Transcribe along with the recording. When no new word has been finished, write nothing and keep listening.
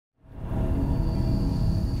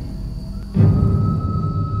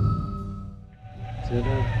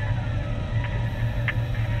consider.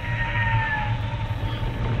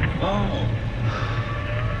 Oh!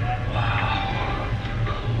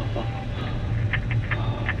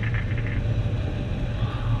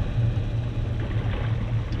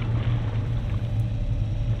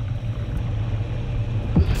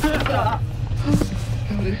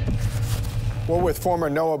 We're with former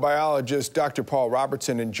NOAA biologist Dr. Paul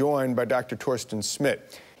Robertson and joined by Dr. Torsten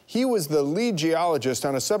Smit. He was the lead geologist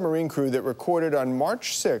on a submarine crew that recorded on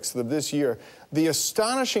March 6th of this year the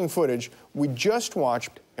astonishing footage we just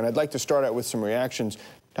watched, and I'd like to start out with some reactions.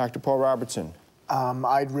 Dr. Paul Robertson.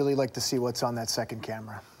 I'd really like to see what's on that second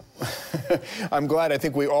camera. I'm glad. I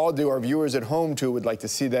think we all do. Our viewers at home, too, would like to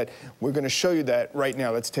see that. We're going to show you that right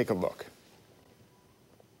now. Let's take a look.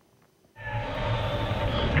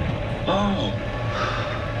 Oh!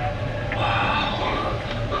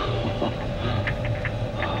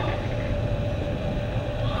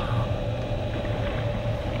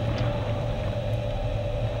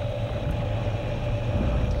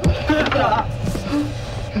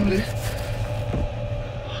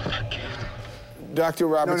 Dr.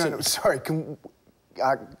 Robertson. No, sorry. Can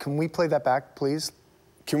we play that back, please?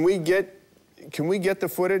 Can we get the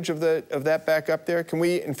footage of that back up there? Can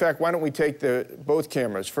we, in fact, why don't we take both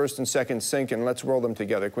cameras, first and second sync, and let's roll them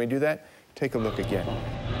together. Can we do that? Take a look again.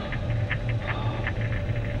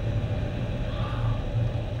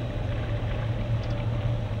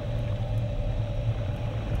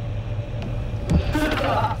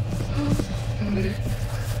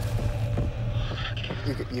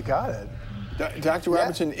 You got it. Dr.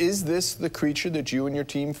 Robertson, is this the creature that you and your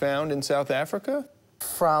team found in South Africa?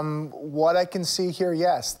 From what I can see here,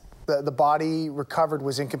 yes. The body recovered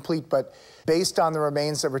was incomplete, but based on the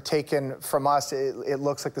remains that were taken from us, it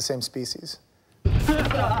looks like the same species.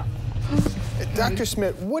 Dr.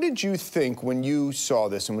 Smit, what did you think when you saw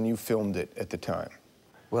this and when you filmed it at the time?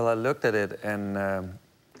 Well, I looked at it and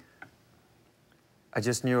I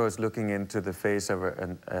just knew I was looking into the face of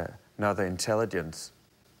another intelligence,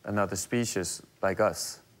 another species like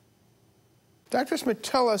us. Dr. Smit,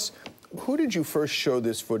 tell us, who did you first show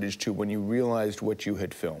this footage to when you realized what you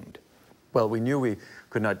had filmed? Well, we knew we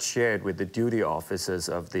could not share it with the duty officers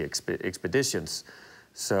of the expeditions,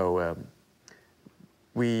 so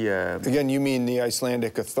we... Again, you mean the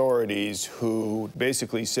Icelandic authorities who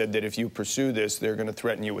basically said that if you pursue this, they're going to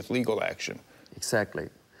threaten you with legal action. Exactly.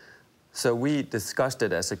 So we discussed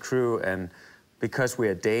it as a crew, and because we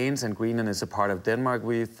are Danes and Greenland is a part of Denmark,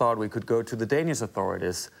 we thought we could go to the Danish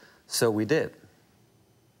authorities, so we did.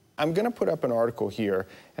 I'm going to put up an article here,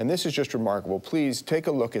 and this is just remarkable. Please take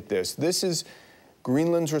a look at this. This is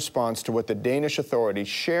Greenland's response to what the Danish authorities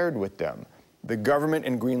shared with them. The government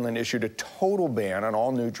in Greenland issued a total ban on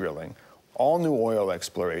all new drilling, all new oil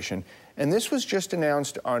exploration, and this was just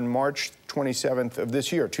announced on March 27th of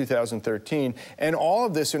this year, 2013, and all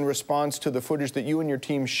of this in response to the footage that you and your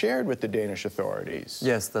team shared with the Danish authorities.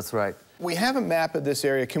 Yes, that's right. We have a map of this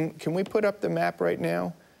area. Can we put up the map right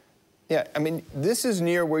now? Yeah, I mean, this is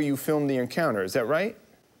near where you filmed the encounter, is that right?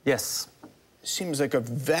 Yes. Seems like a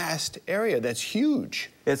vast area. That's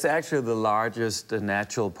huge. It's actually the largest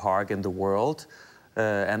natural park in the world,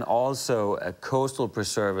 and also a coastal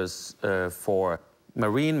preserve for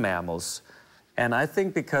marine mammals. And I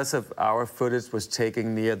think because of our footage was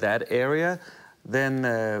taken near that area, then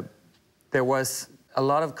there was a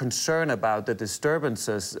lot of concern about the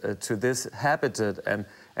disturbances to this habitat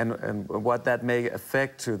and what that may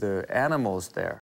affect to the animals there.